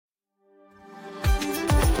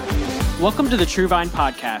Welcome to the True Vine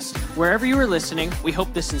Podcast. Wherever you are listening, we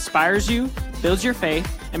hope this inspires you, builds your faith,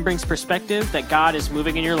 and brings perspective that God is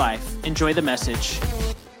moving in your life. Enjoy the message.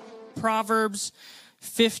 Proverbs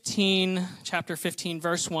 15, chapter 15,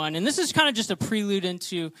 verse 1. And this is kind of just a prelude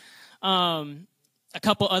into a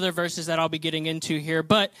couple other verses that I'll be getting into here.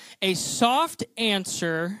 But a soft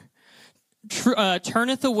answer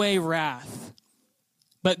turneth away wrath,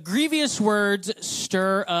 but grievous words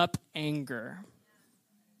stir up anger.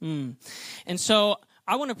 And so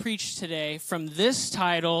I want to preach today from this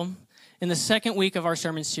title in the second week of our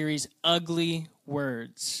sermon series, Ugly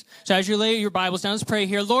Words. So as you lay your Bibles down, let's pray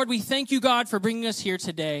here. Lord, we thank you, God, for bringing us here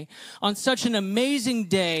today on such an amazing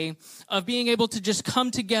day of being able to just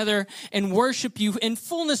come together and worship you in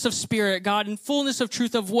fullness of spirit, God, in fullness of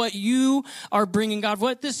truth of what you are bringing, God,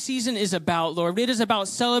 what this season is about, Lord. It is about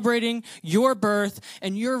celebrating your birth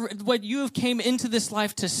and what you have came into this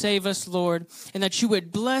life to save us, Lord, and that you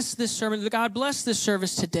would bless this sermon. God, bless this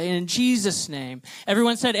service today. And in Jesus' name,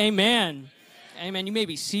 everyone said amen. Amen. You may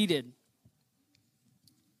be seated.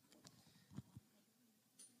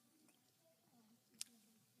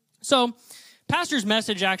 So, Pastor's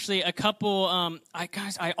message, actually, I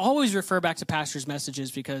always refer back to Pastor's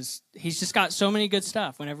messages because he's just got so many good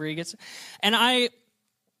stuff whenever he gets, and I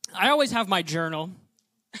always have my journal.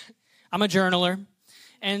 I'm a journaler,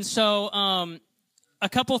 and so a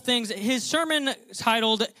couple things. His sermon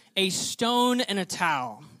titled "A Stone and a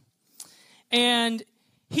Towel," and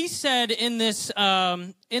he said in this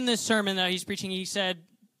sermon that he's preaching, he said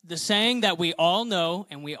the saying that we all know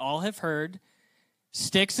and we all have heard.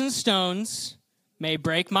 Sticks and stones may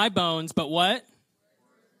break my bones, but what?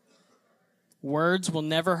 Words will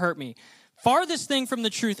never hurt me. Farthest thing from the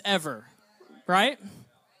truth ever, right?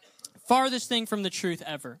 Farthest thing from the truth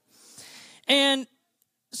ever. And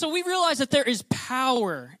so we realize that there is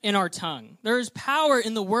power in our tongue. There is power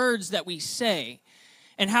in the words that we say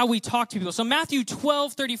and how we talk to people. So Matthew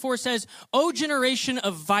 12:34 says, O generation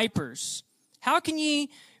of vipers, how can ye,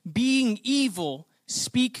 being evil,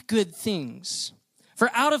 speak good things? For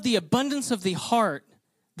out of the abundance of the heart,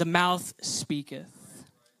 the mouth speaketh.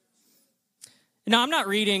 Now, I'm not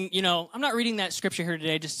reading that scripture here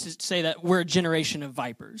today just to say that we're a generation of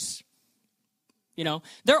vipers.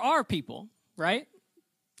 There are people, right?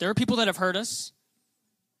 There are people that have hurt us.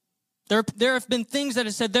 There have been things that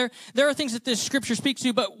have said, there are things that this scripture speaks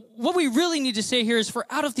to, but what we really need to say here is, for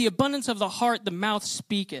out of the abundance of the heart, the mouth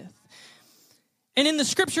speaketh. And in the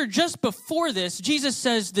scripture just before this, Jesus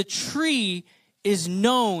says the tree is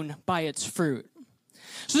known by its fruit.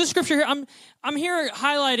 So this scripture here, I'm here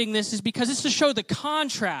highlighting this is because it's to show the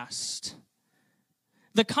contrast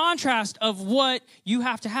of what you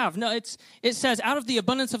have to have. No, it says, out of the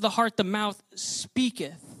abundance of the heart, the mouth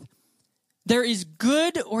speaketh. There is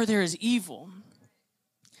good or there is evil.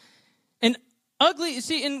 And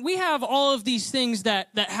and we have all of these things that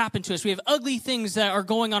happen to us. We have ugly things that are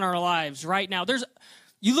going on in our lives right now.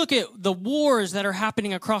 You look at the wars that are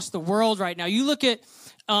happening across the world right now. You look at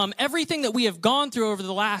everything that we have gone through over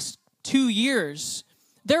the last 2 years.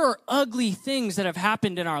 There are ugly things that have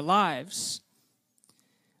happened in our lives.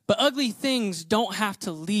 But ugly things don't have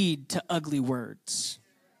to lead to ugly words.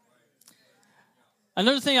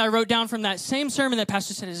 Another thing I wrote down from that same sermon that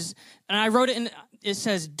Pastor said is, and I wrote it it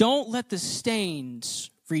says, don't let the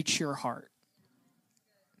stains reach your heart.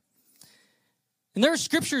 And there are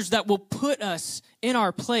scriptures that will put us in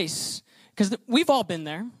our place, because we've all been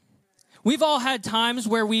there. We've all had times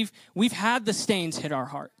where we've had the stains hit our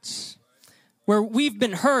hearts, where we've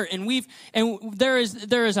been hurt, and there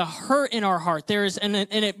is a hurt in our heart. And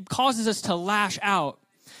it causes us to lash out.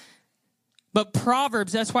 But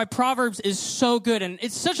Proverbs, that's why Proverbs is so good, and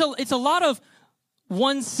it's a lot of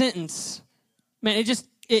one sentence. Man,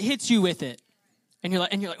 it hits you with it, and you're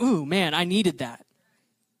like, ooh, man, I needed that.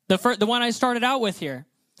 The one I started out with here,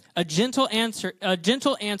 a gentle answer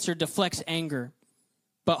deflects anger,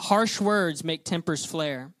 but harsh words make tempers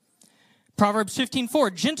flare. Proverbs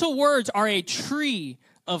 15:4, gentle words are a tree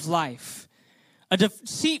of life. A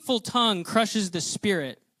deceitful tongue crushes the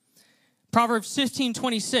spirit. Proverbs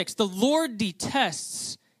 15:26, the Lord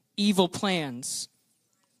detests evil plans,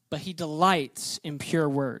 but he delights in pure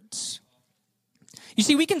words. You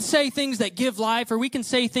see, we can say things that give life, or we can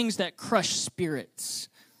say things that crush spirits.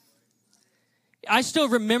 I still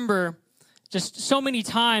remember just so many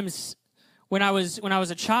times when I was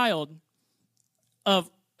a child of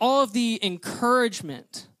all of the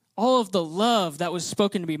encouragement, all of the love that was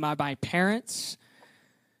spoken to me by my parents,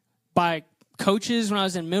 by coaches when I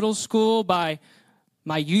was in middle school, by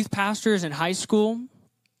my youth pastors in high school.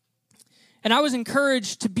 And I was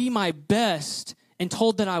encouraged to be my best and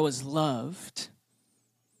told that I was loved.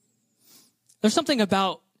 There's something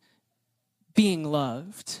about being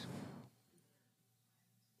loved.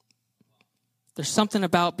 There's something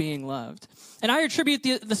about being loved. And I attribute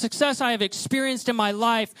the success I have experienced in my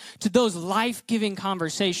life to those life-giving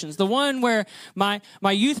conversations. The one where my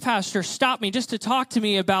youth pastor stopped me just to talk to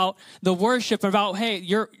me about the worship, about, hey,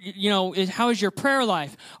 how is your prayer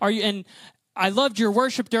life? And I loved your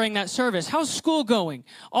worship during that service. How's school going?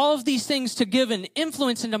 All of these things to give an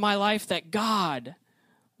influence into my life that God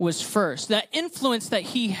was first. That influence that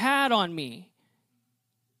he had on me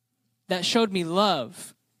that showed me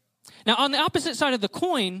love. Now, on the opposite side of the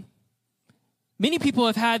coin, many people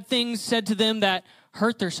have had things said to them that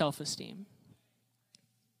hurt their self-esteem.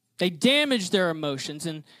 They damage their emotions,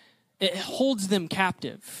 and it holds them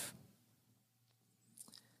captive.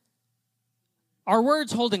 Our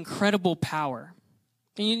words hold incredible power.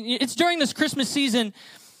 It's during this Christmas season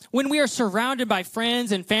when we are surrounded by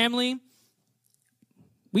friends and family,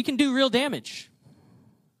 we can do real damage.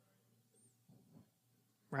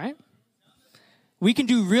 Right? We can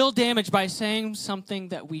do real damage by saying something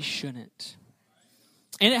that we shouldn't.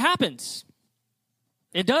 And it happens.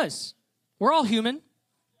 It does. We're all human.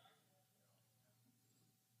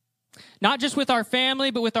 Not just with our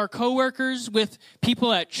family, but with our coworkers, with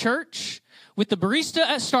people at church, with the barista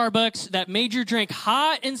at Starbucks that made your drink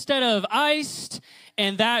hot instead of iced,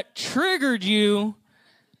 and that triggered you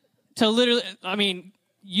to literally,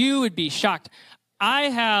 you would be shocked.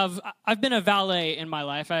 I've been a valet in my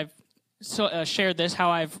life. I've shared this,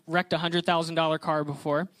 how I've wrecked a $100,000 car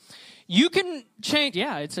before. You can change.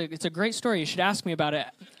 Yeah, it's a great story. You should ask me about it.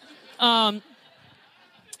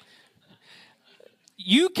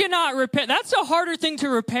 You cannot repair. That's a harder thing to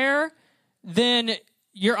repair than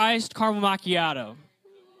your iced caramel macchiato.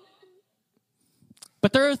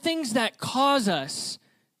 But there are things that cause us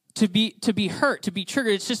to be hurt, to be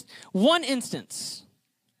triggered. It's just one instance.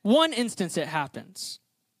 One instance it happens.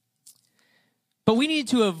 But we need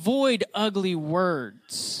to avoid ugly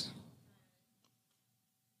words.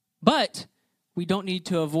 But we don't need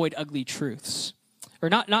to avoid ugly truths. Or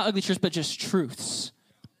not ugly truths, but just truths.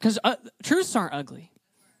 Because truths aren't ugly.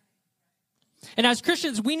 And as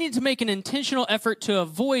Christians, we need to make an intentional effort to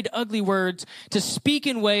avoid ugly words, to speak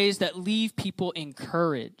in ways that leave people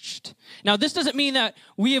encouraged. Now, this doesn't mean that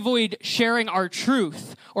we avoid sharing our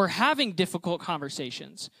truth or having difficult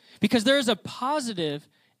conversations, because there is a positive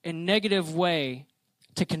and negative way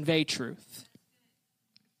to convey truth.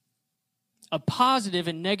 A positive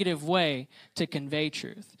and negative way to convey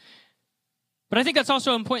truth. But I think that's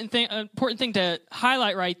also an important thing to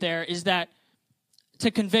highlight right there is that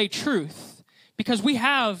to convey truth, because we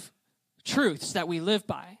have truths that we live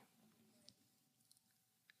by.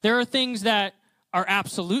 There are things that are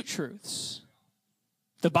absolute truths.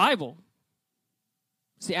 The Bible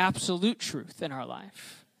is the absolute truth in our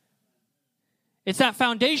life. It's that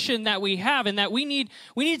foundation that we have and that we need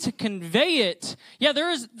to convey it. Yeah, there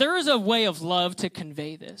is a way of love to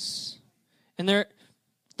convey this. And there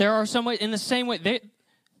are some ways, in the same way,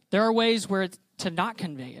 there are ways where it's to not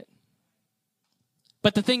convey it.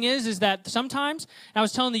 But the thing is that sometimes, I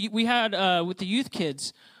was telling we had with the youth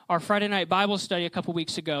kids, our Friday night Bible study a couple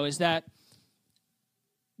weeks ago, is that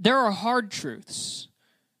there are hard truths.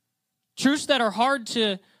 Truths that are hard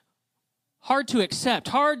to accept,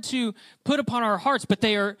 hard to put upon our hearts, but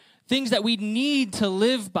they are things that we need to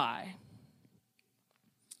live by.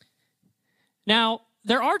 Now,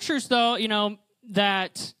 there are truths, though,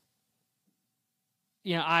 that,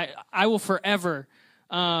 I will forever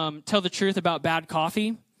tell the truth about bad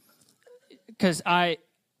coffee, because I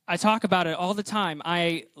talk about it all the time.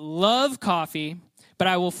 I love coffee, but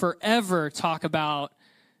I will forever talk about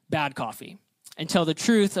bad coffee and tell the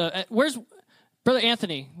truth. Where's Brother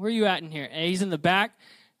Anthony? Where are you at in here? He's in the back.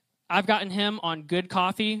 I've gotten him on good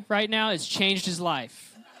coffee right now. It's changed his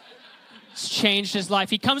life. It's changed his life.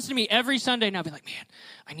 He comes to me every Sunday and I'll be like, man,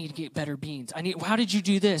 I need to get better beans. How did you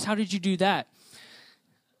do this? How did you do that?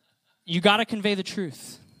 You got to convey the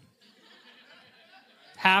truth.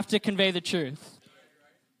 Have to convey the truth.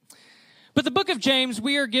 But the book of James,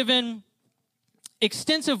 we are given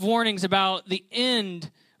extensive warnings about the end,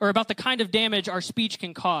 or about the kind of damage our speech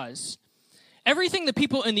can cause. Everything the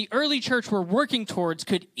people in the early church were working towards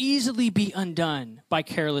could easily be undone by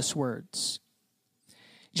careless words.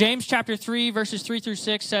 James chapter 3, verses 3 through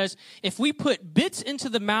 6 says, if we put bits into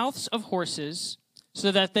the mouths of horses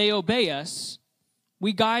so that they obey us,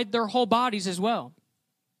 we guide their whole bodies as well.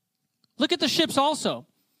 Look at the ships also.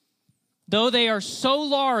 Though they are so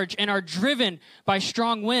large and are driven by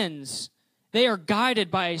strong winds, they are guided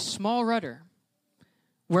by a small rudder,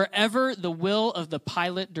 wherever the will of the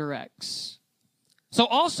pilot directs. So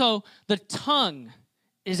also the tongue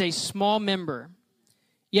is a small member,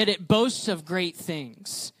 yet it boasts of great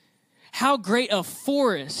things. How great a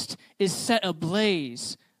forest is set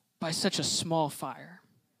ablaze by such a small fire.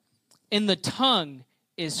 And the tongue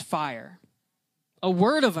is fire, a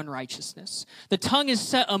word of unrighteousness. The tongue is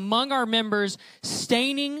set among our members,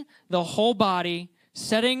 staining the whole body,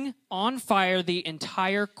 setting on fire the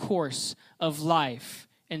entire course of life,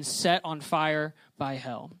 and set on fire by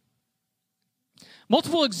hell.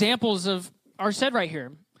 Multiple examples are said right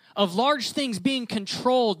here of large things being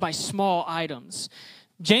controlled by small items.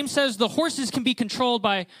 James says the horses can be controlled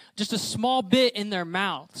by just a small bit in their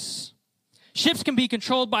mouths. Ships can be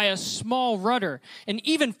controlled by a small rudder, and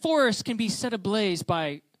even forests can be set ablaze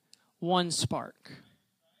by one spark.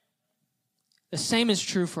 The same is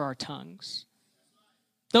true for our tongues.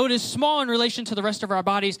 Though it is small in relation to the rest of our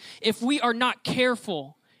bodies, if we are not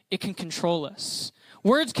careful, it can control us.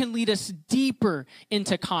 Words can lead us deeper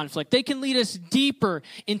into conflict. They can lead us deeper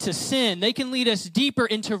into sin. They can lead us deeper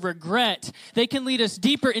into regret. They can lead us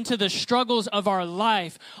deeper into the struggles of our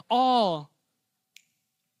life, all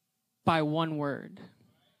by one word.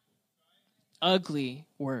 Ugly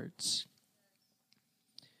words.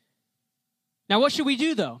 Now, what should we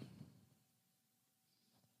do, though?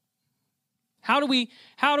 How do we,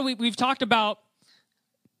 we've talked about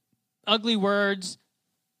ugly words.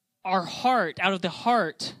 Our heart, out of the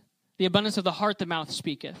heart, the abundance of the heart, the mouth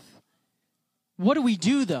speaketh. What do we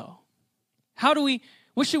do, though?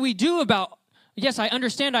 What should we do about, yes, I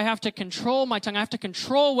understand I have to control my tongue. I have to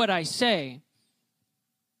control what I say.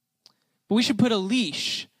 But we should put a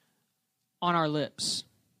leash on our lips.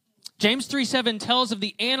 James 3:7 tells of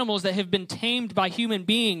the animals that have been tamed by human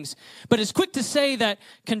beings, but is quick to say that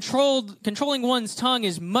controlling one's tongue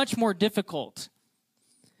is much more difficult.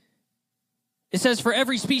 It says, for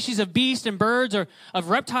every species of beast and birds or of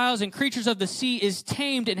reptiles and creatures of the sea is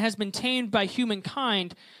tamed and has been tamed by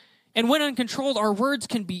humankind. And when uncontrolled, our words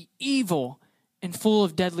can be evil and full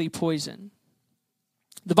of deadly poison.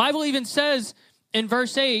 The Bible even says in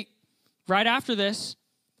verse 8, right after this,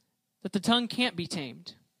 that the tongue can't be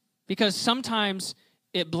tamed because sometimes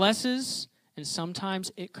it blesses and sometimes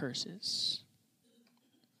it curses.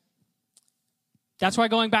 That's why,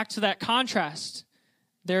 going back to that contrast,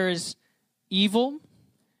 there is evil,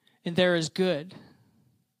 and there is good.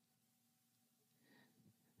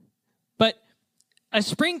 But a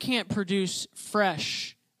spring can't produce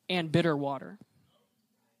fresh and bitter water.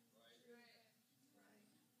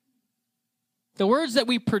 The words that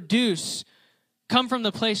we produce come from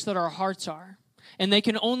the place that our hearts are, and they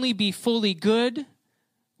can only be fully good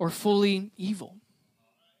or fully evil.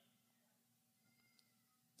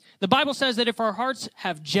 The Bible says that if our hearts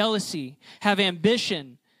have jealousy, have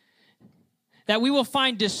ambition, that we will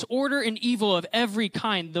find disorder and evil of every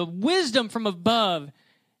kind. The wisdom from above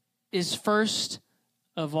is first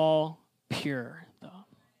of all pure, though.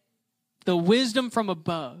 The wisdom from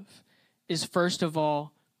above is first of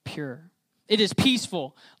all pure. It is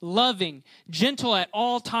peaceful, loving, gentle at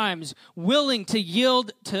all times, willing to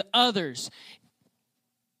yield to others.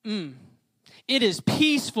 It is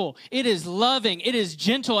peaceful, it is loving, it is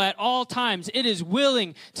gentle at all times, it is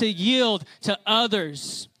willing to yield to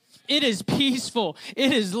others. It is peaceful.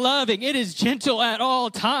 It is loving. It is gentle at all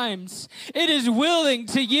times. It is willing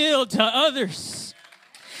to yield to others.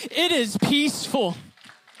 It is peaceful.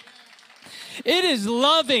 It is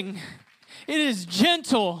loving. It is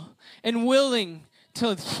gentle and willing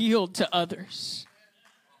to yield to others.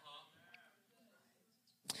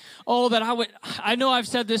 Oh, that I know I've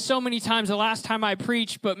said this so many times the last time I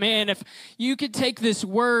preached, but man, if you could take this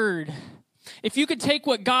word, if you could take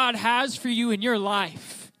what God has for you in your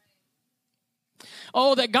life,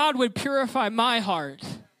 oh, that God would purify my heart.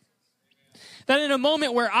 That in a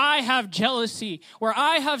moment where I have jealousy, where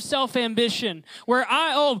I have self-ambition, where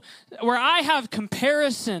I have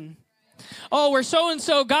comparison, where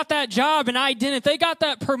so-and-so got that job and I didn't. They got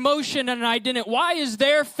that promotion and I didn't. Why is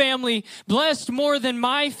their family blessed more than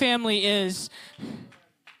my family is?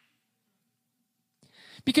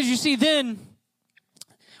 Because you see, then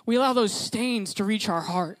we allow those stains to reach our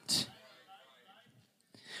heart.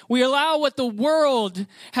 We allow what the world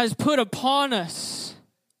has put upon us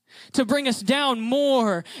to bring us down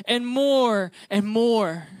more and more and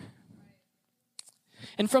more.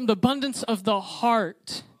 And from the abundance of the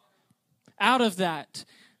heart, out of that,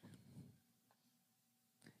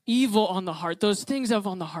 evil on the heart, those things of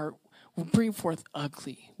on the heart will bring forth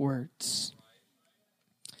ugly words.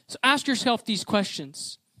 So ask yourself these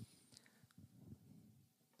questions.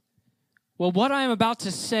 Will what I am about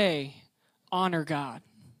to say honor God?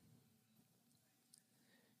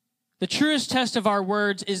 The truest test of our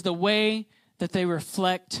words is the way that they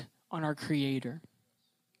reflect on our Creator.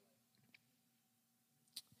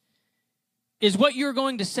 Is what you're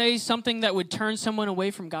going to say something that would turn someone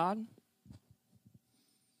away from God?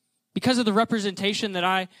 Because of the representation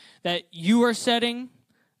that you are setting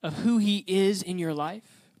of who he is in your life?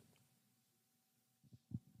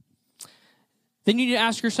 Then you need to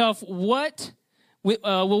ask yourself, will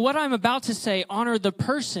what I'm about to say honor the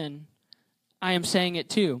person I am saying it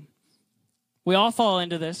to? We all fall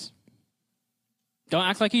into this. Don't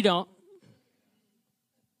act like you don't.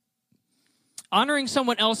 Honoring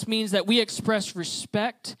someone else means that we express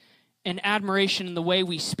respect and admiration in the way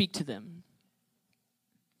we speak to them.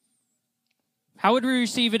 How would we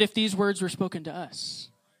receive it if these words were spoken to us?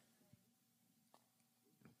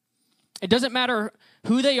 It doesn't matter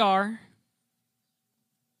who they are.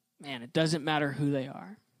 Man, it doesn't matter who they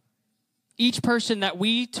are. Each person that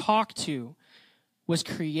we talk to was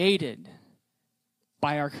created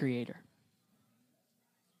by our Creator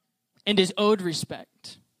and is owed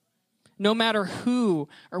respect, no matter who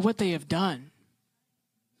or what they have done.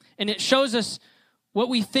 And it shows us what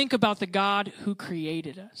we think about the God who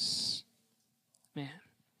created us. Man.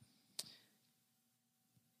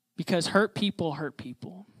 Because hurt people hurt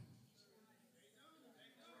people.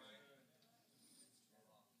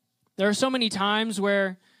 There are so many times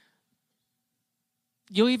where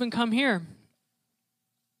you'll even come here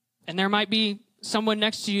and there might be someone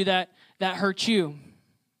next to you that hurt you.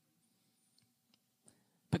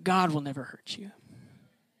 But God will never hurt you.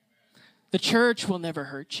 The church will never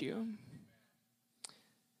hurt you.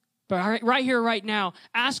 But right here, right now,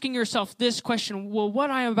 asking yourself this question, will what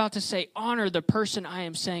I am about to say honor the person I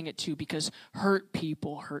am saying it to? Because hurt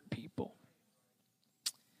people hurt people.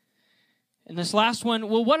 And this last one,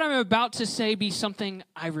 will what I'm about to say be something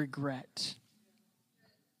I regret?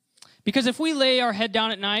 Because if we lay our head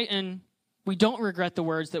down at night and we don't regret the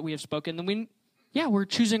words that we have spoken, then we're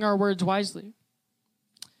choosing our words wisely.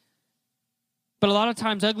 But a lot of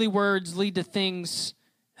times, ugly words lead to things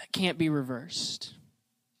that can't be reversed.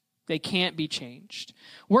 They can't be changed.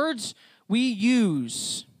 Words we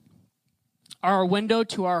use are a window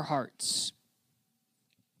to our hearts.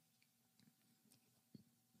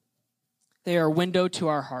 They are a window to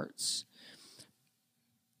our hearts.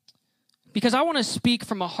 Because I want to speak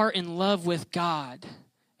from a heart in love with God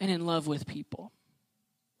and in love with people.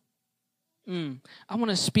 I want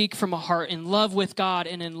to speak from a heart in love with God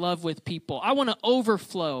and in love with people. I want to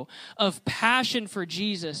overflow of passion for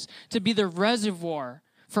Jesus to be the reservoir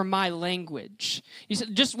for my language. He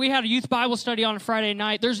said, we had a youth Bible study on a Friday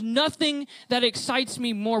night. There's nothing that excites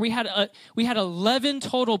me more. We had 11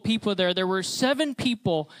 total people there. There were 7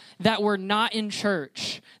 people that were not in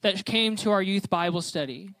church that came to our youth Bible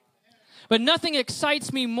study. But nothing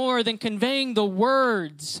excites me more than conveying the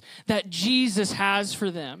words that Jesus has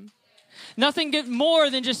for them. Nothing more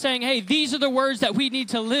than just saying, hey, these are the words that we need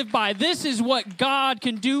to live by. This is what God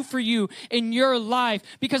can do for you in your life.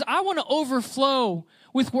 Because I want to overflow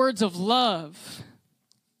with words of love.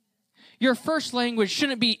 Your first language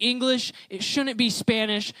shouldn't be English. It shouldn't be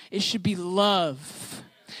Spanish. It should be love.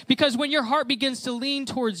 Because when your heart begins to lean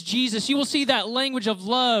towards Jesus, you will see that language of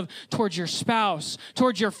love towards your spouse,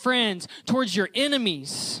 towards your friends, towards your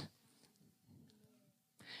enemies.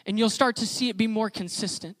 And you'll start to see it be more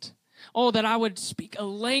consistent. Oh, that I would speak a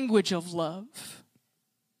language of love.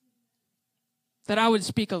 That I would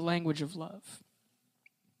speak a language of love.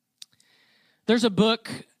 There's a book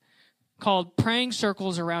called Praying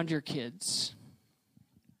Circles Around Your Kids.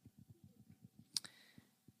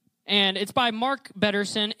 And it's by Mark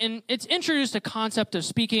Betterson, and it's introduced a concept of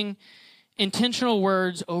speaking intentional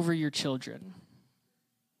words over your children.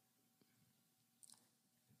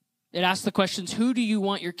 It asks the questions, who do you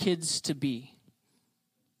want your kids to be?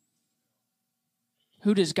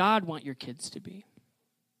 Who does God want your kids to be?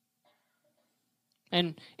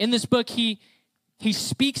 And in this book, he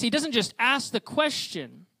speaks, he doesn't just ask the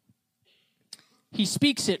question, he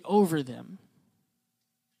speaks it over them.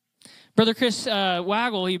 Brother Chris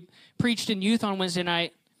Waggle, he preached in youth on Wednesday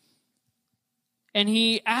night, and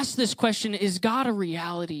he asked this question, is God a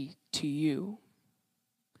reality to you?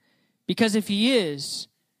 Because if he is,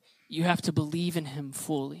 you have to believe in him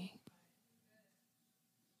fully.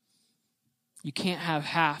 You can't have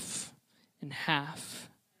half and half.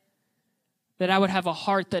 That I would have a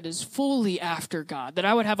heart that is fully after God. That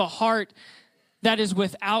I would have a heart that is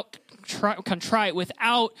without contrite,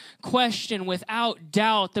 without question, without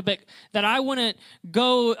doubt. That I wouldn't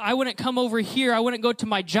come over here. I wouldn't go to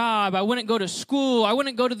my job. I wouldn't go to school. I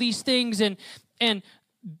wouldn't go to these things and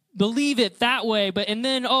believe it that way. And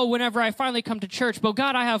then, whenever I finally come to church, but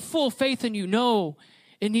God, I have full faith in you. No.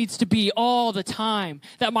 It needs to be all the time.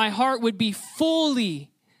 That my heart would be fully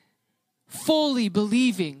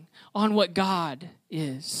believing on what God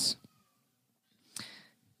is.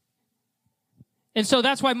 And so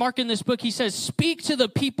that's why Mark in this book, he says, speak to the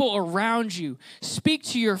people around you. Speak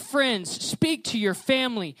to your friends. Speak to your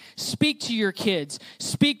family. Speak to your kids.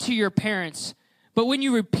 Speak to your parents. But when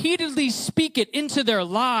you repeatedly speak it into their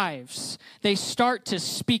lives, they start to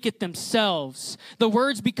speak it themselves. The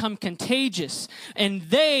words become contagious, and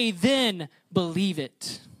they then believe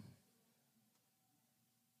it.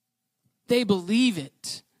 They believe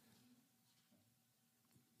it.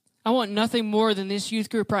 I want nothing more than this youth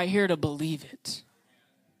group right here to believe it.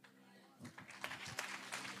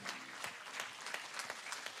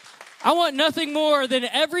 I want nothing more than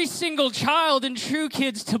every single child in True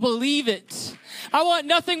Kids to believe it. I want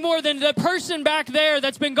nothing more than the person back there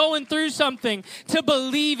that's been going through something to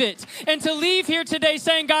believe it. And to leave here today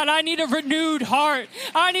saying, God, I need a renewed heart.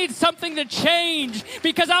 I need something to change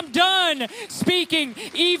because I'm done speaking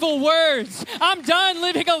evil words. I'm done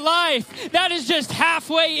living a life that is just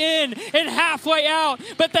halfway in and halfway out.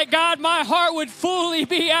 But that, God, my heart would fully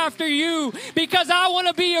be after you because I want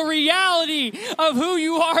to be a reality of who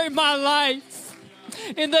you are in my life.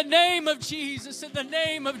 In the name of Jesus, in the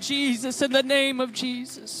name of Jesus, in the name of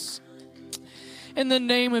Jesus. In the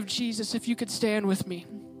name of Jesus, if you could stand with me.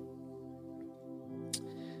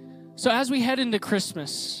 So as we head into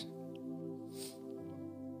Christmas,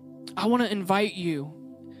 I want to invite you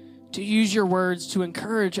to use your words to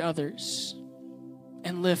encourage others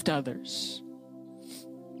and lift others.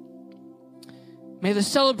 May the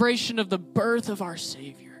celebration of the birth of our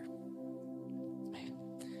Savior,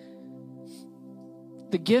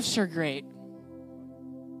 the gifts are great.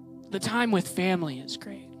 The time with family is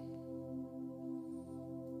great.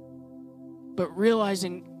 But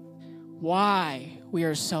realizing why we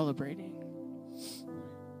are celebrating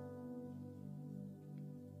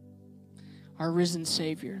our risen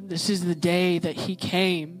Savior. This is the day that he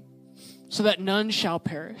came so that none shall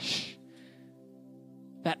perish,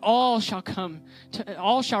 that all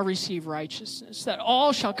shall receive righteousness, that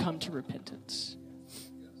all shall come to repentance.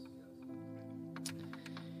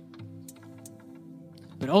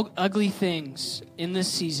 But ugly things in this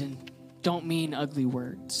season don't mean ugly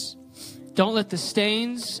words. Don't let the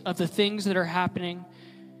stains of the things that are happening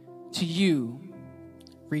to you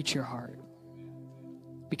reach your heart.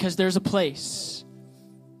 Because there's a place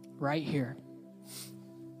right here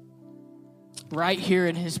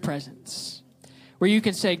in his presence, where you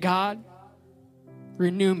can say, God,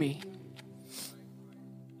 renew me,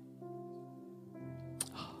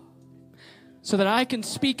 so that I can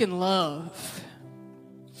speak in love,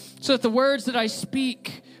 so that the words that I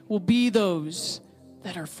speak will be those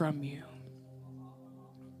that are from you.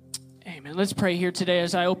 Amen. Let's pray here today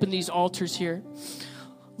as I open these altars here.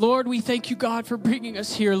 Lord, we thank you, God, for bringing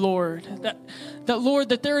us here, Lord. Lord,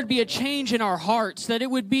 that there would be a change in our hearts, that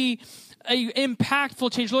it would be an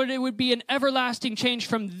impactful change. Lord, it would be an everlasting change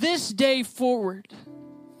from this day forward.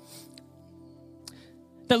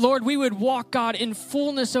 That, Lord, we would walk, God, in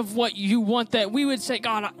fullness of what you want. That we would say,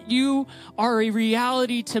 God, you are a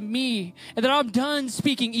reality to me. And that I'm done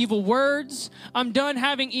speaking evil words. I'm done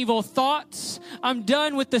having evil thoughts. I'm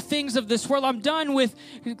done with the things of this world. I'm done with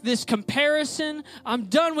this comparison. I'm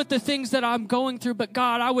done with the things that I'm going through. But,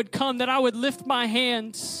 God, I would come, that I would lift my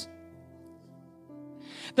hands.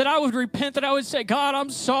 That I would repent, that I would say, God, I'm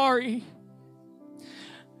sorry.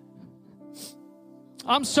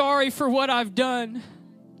 I'm sorry for what I've done.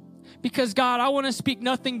 Because, God, I want to speak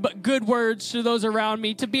nothing but good words to those around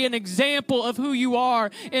me, to be an example of who you are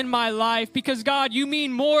in my life. Because, God, you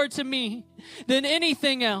mean more to me than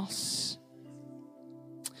anything else.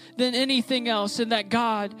 And that,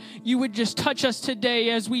 God, you would just touch us today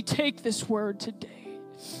as we take this word today.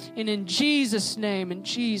 And in Jesus' name,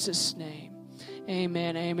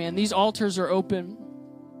 amen, amen. These altars are open.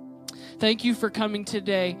 Thank you for coming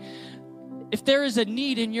today. If there is a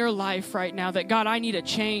need in your life right now that, God, I need a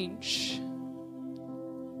change,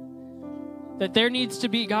 that there needs to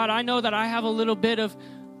be, God, I know that I have a little bit of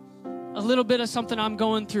something I'm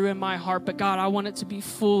going through in my heart, but God, I want it to be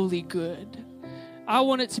fully good. I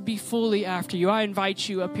want it to be fully after you. I invite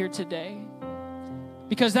you up here today,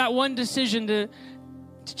 because that one decision to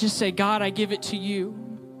just say, God, I give it to you,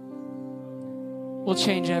 will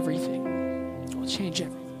change everything.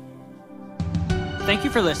 Thank you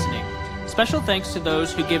for listening. Special thanks to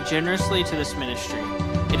those who give generously to this ministry.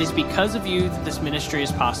 It is because of you that this ministry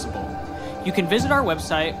is possible. You can visit our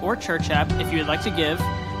website or church app if you would like to give.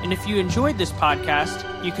 And if you enjoyed this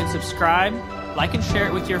podcast, you can subscribe, like and share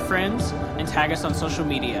it with your friends, and tag us on social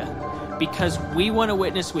media. Because we want to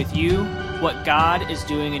witness with you what God is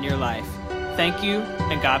doing in your life. Thank you,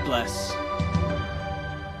 and God bless.